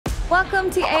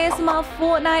Welcome to ASMR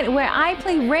Fortnite, where I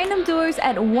play random duos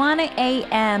at 1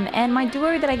 a.m. and my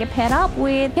duo that I get paired up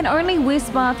with can only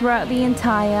whisper throughout the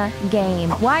entire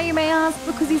game. Why, you may ask?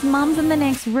 Because his mum's in the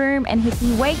next room, and if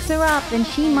he wakes her up, then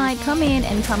she might come in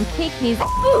and come kick his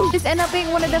This ended up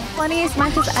being one of the funniest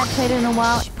matches I've played in a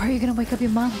while. Bro, you're gonna wake up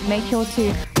your mum. Make sure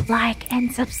to like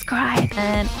and subscribe,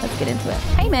 and let's get into it.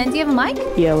 Hey man, do you have a mic?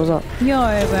 Yeah, what's up? Yo,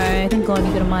 bro. Thank God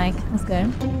you got a mic. Let's go.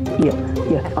 Yeah,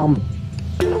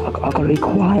 I gotta be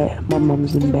quiet. My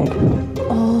mum's in bed.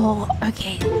 Oh,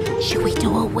 okay. Should we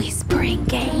do a whispering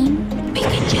game? We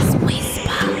can just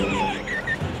whisper.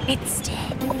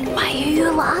 Instead, why are you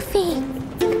laughing?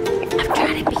 I'm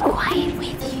trying to be quiet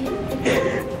with you.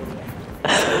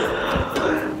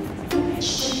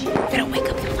 Shh, you're gonna wake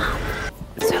up your mom.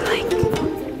 So, like,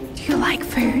 do you like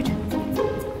food?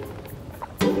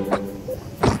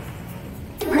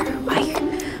 Bro, why you...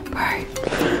 Bro.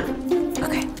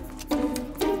 Okay.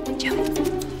 Chill.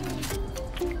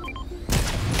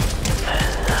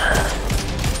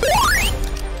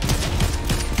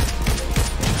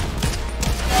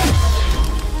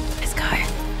 Let's go.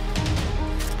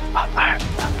 Are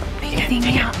you getting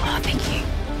me out? Oh, thank you.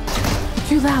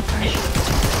 Too loud, bro.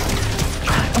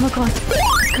 Oh my God.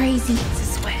 It's crazy. It's a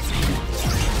sweat.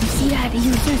 You see that?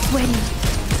 You're so sweaty.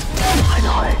 I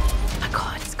know. Oh my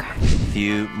God, it's crap.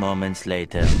 Few moments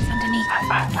later. It's underneath.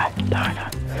 No. I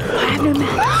have no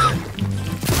match.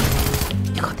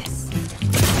 You got this.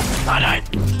 I don't.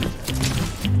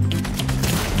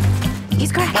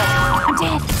 He's cracked. I'm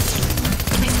dead.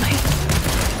 Let's move.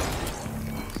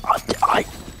 I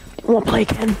want to play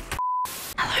again.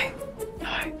 Hello.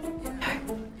 No.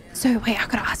 So wait, I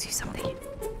gotta ask you something.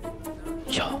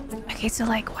 Sure. Okay, so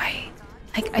like, why?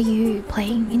 Like, are you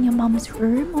playing in your mom's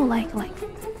room, or like, why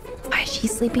is she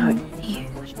sleeping here?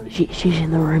 She's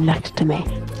in the room next to me.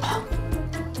 Oh.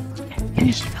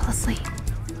 And she fell asleep.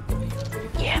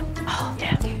 Yeah. Oh.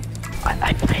 Yeah. Okay.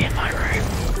 I play in my room.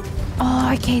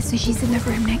 Oh, okay. So she's in the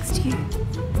room next to you.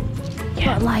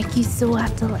 Yeah. But like, you still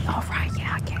have to like. Oh right.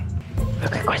 Yeah. Okay.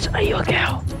 Okay, question. Are you a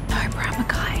girl? No, bro. I'm a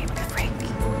guy. I'm a freak.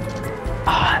 Oh,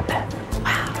 I bet.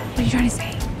 Wow. What are you trying to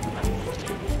say?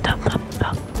 No.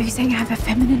 Are you saying I have a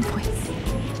feminine voice?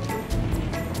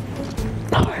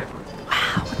 No.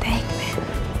 Wow, what the heck, man?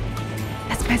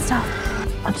 That's messed up.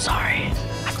 I'm sorry.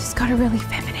 I've just got a really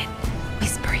feminine,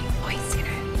 whispering voice, you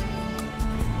know?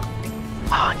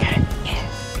 Oh, okay. Yeah.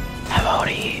 How old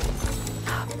are you?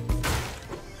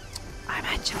 I'm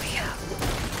actually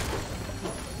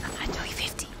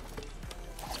 50.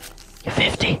 You're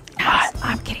 50? No,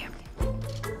 I'm kidding.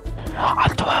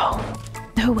 I'm 12.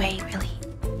 No way, really?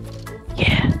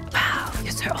 Yeah. Wow,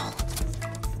 you're so old.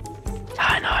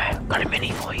 I know. Got a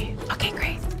mini for you. Okay,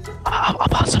 great. I'll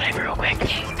pass it over real quick.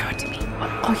 Yeah, throw it to me.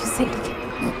 Oh, you said you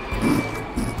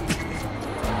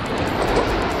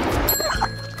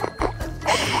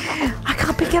I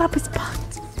can't pick it up, it's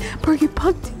bugged. Bro, you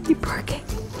bugged it. You broke it.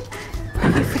 Bro,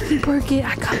 you freaking broke it.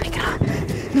 I can't pick it up.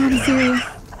 No, I'm serious.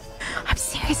 I'm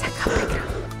serious, I can't pick it up.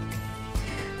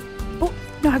 Oh,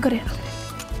 no, I got it.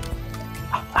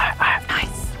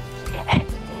 Nice. Hey,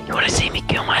 you want to see me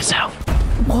kill myself?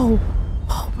 Whoa.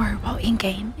 Whoa, bro. Whoa, in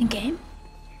game.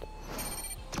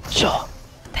 Sure. What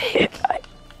the heck?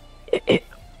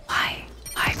 Why?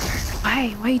 Why, bro?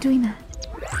 Why are you doing that?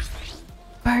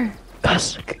 Bro,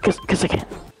 Cause I can.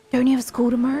 don't you have school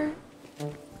tomorrow?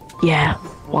 Yeah.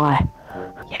 Why?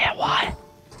 Yeah, why?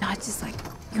 No, it's just like,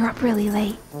 you're up really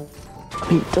late. I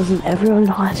mean, doesn't everyone in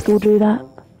high school do that?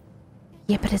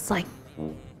 Yeah, but it's like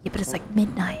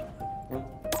midnight.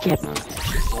 Yeah.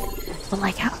 But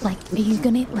like, are you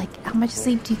gonna, how much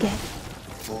sleep do you get?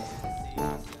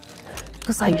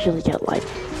 Because I usually get like,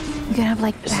 you're gonna have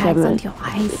bags 7. under your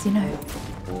eyes, you know.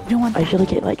 You don't want I that. usually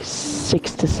get like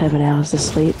 6 to 7 hours of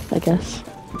sleep, I guess.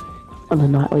 On a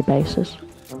nightly basis.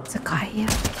 It's a guy here.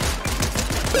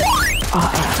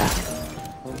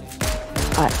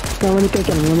 Alright, no, let me go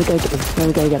get him.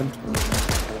 Get him.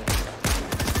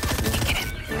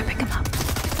 Go pick him up.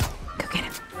 Go get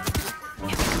him.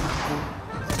 Yeah, pick him up.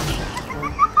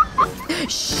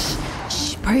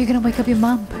 Shh, bro, you're gonna wake up your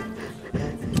mom.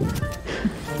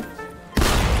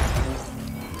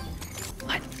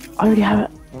 What? I already have it.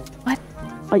 What?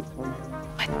 What?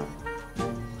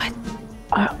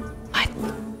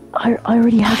 I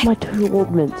already have my 2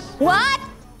 augments. What?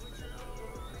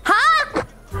 Huh?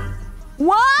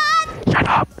 What? Shut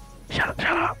up.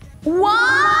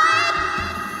 What?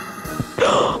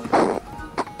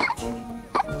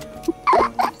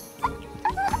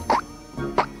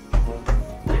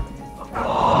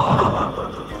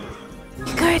 You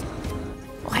good?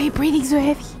 Why are you breathing so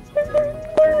heavy?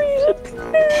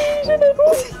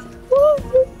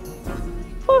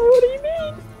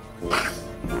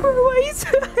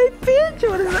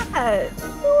 that?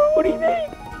 What do you mean?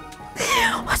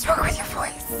 What's wrong with your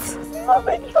voice?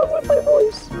 Nothing's wrong with my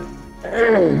voice.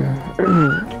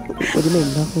 What do you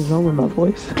mean? Nothing's wrong with my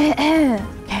voice?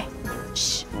 Okay.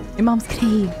 Shh. Your mom's gonna hear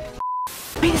you.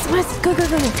 Wait, it's nice. Go, go,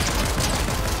 go.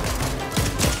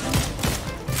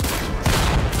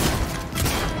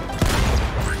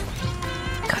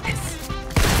 Got this.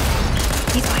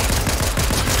 He's fine.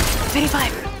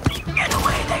 35. Ran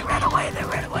away, they ran away, they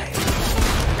ran away.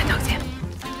 I knocked him.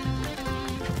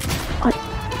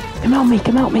 Come help me,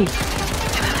 come help me.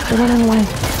 They're running away.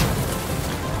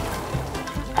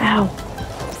 Ow.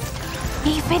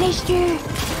 He finished you.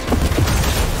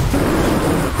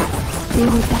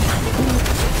 Deal with that.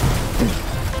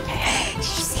 Did you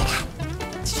see that?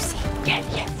 Did you see? Yeah.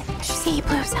 Did you see he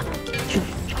blew himself? Did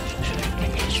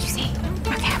you see?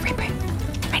 Okay, I'll reboot.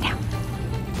 Right now.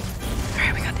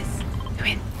 Alright, we got this. Go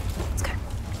in. Let's go.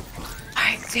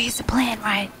 Alright, so here's the plan,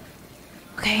 right?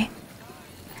 Okay?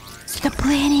 So the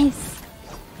plan is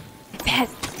that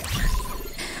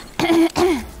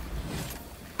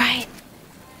right,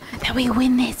 that we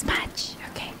win this match,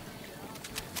 okay?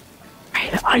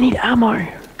 Right. I need ammo.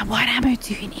 And what ammo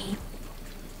do you need?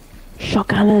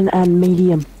 Shotgun and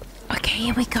medium. Okay,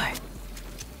 here we go.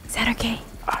 Is that okay?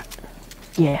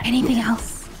 Yeah. Anything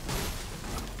else?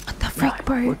 What the frick, No,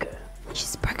 bro? we're good.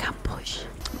 Just broke up push.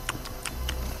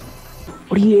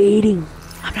 What are you eating?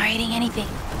 I'm not eating anything.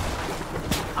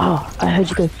 Oh, I heard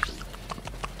you go.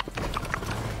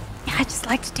 Yeah, I just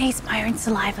like to taste my own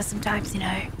saliva sometimes, you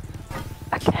know.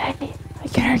 Okay. You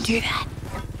don't do that.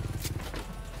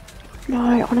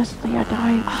 No, honestly, I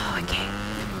don't. Oh, okay.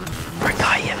 For a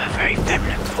guy, you have a very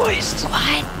feminine voice.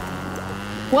 What?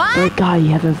 For What? a guy, you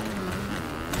have a...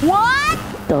 What?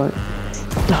 Don't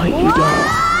you dare.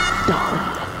 Don't.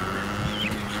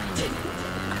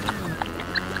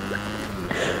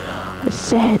 I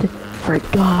said, for a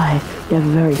guy, you have a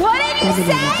very What did you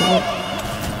feminine say?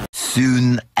 voice.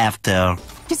 Soon after.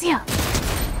 Just here.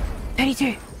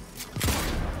 32.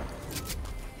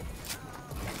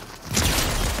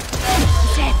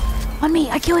 He's dead. On me.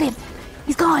 I killed him.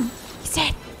 He's gone. He's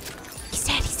dead. He's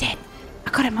dead. He's dead. I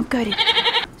got him. I'm goaded.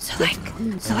 So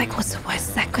like, what's the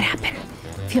worst that could happen?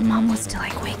 If your mom was to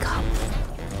like wake up,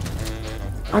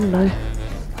 I don't know.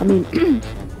 I mean,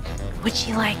 would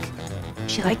she like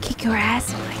kick your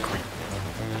ass or like what?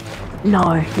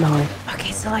 no.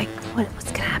 Okay, so like,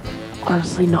 what's gonna happen?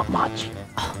 Honestly, not much.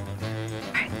 Oh,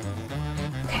 alright.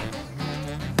 Okay.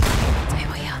 Stay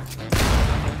where you are.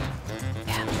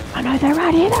 Yeah. I know, they're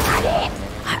right here, they're right here.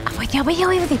 I'm with you, with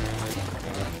you.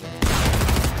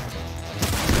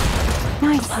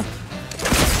 Nice.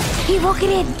 He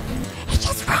rocketed. He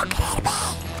just rocketed me.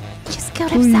 He just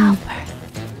killed himself.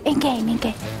 In game.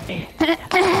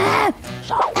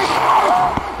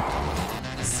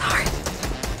 Sorry.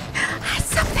 I had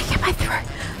something in my throat.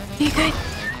 You good?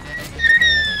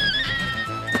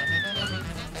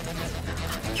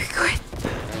 You good?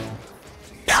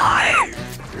 No.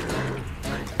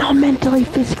 Not mentally,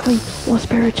 physically, or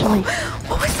spiritually.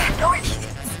 What was that noise?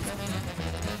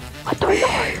 I don't know.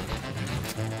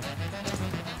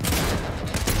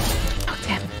 Oh,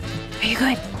 damn. Are you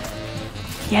good?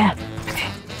 Yeah.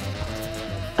 Okay.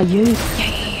 Are you?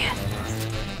 Yeah.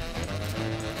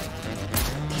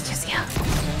 He's just here.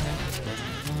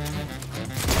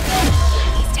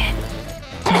 He's dead.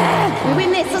 We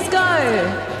win this, let's go!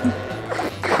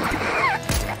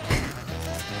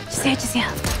 Just here.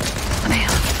 On the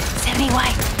hill. 70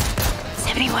 white.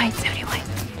 70 white.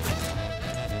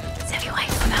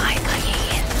 On the high cut,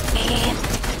 yeah.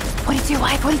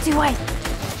 42 white.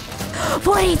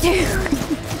 42!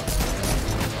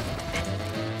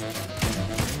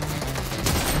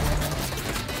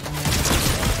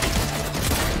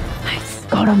 Nice.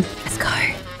 Got him. Let's go.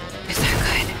 You're so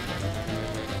good.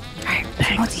 Alright,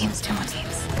 two more teams.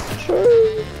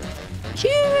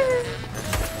 Cheers!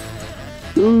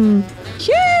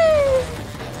 Cheers!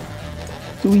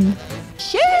 Sweet.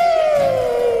 Cheers!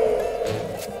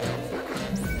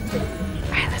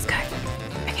 Alright, let's go.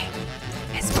 Okay.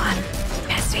 There's one.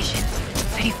 Gas station.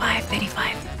 35.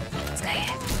 Let's go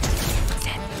here.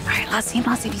 Alright, last team.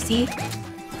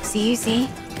 You see?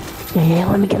 Yeah,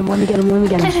 let me get him.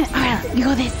 Alright, you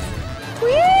go this. Woo!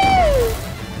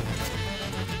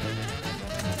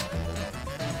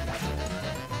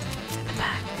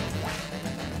 Back.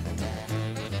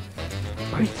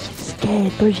 Broski's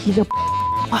scared. Broski's a...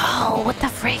 Whoa, what the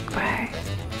freak, bro?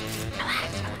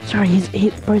 Relax. Sorry,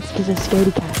 Broski's a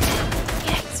scaredy cat.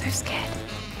 Yeah, he's so scared.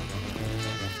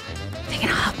 Taking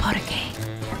a hot pot, okay?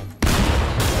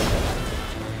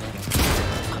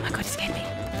 Oh my god, he scared me.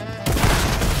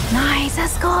 Nice,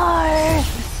 let's go!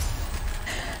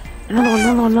 Another one,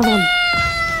 another one, another one.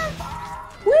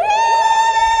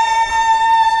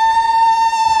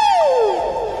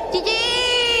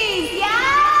 GG's!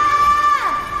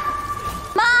 Yeah!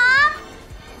 Mom?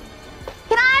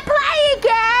 Can I play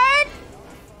again?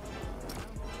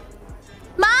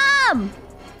 Mom!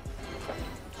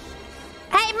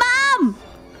 Hey, Mom!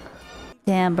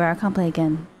 Damn, bro, I can't play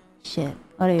again. Shit.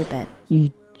 What do you bet?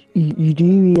 You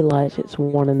do realize it's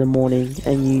 1 in the morning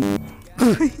and you...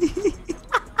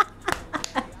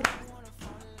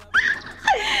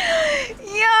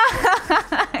 Yo!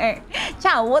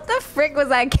 Chow, what the frick was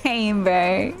that game,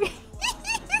 bro?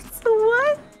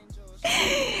 What?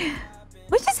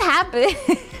 What just happened?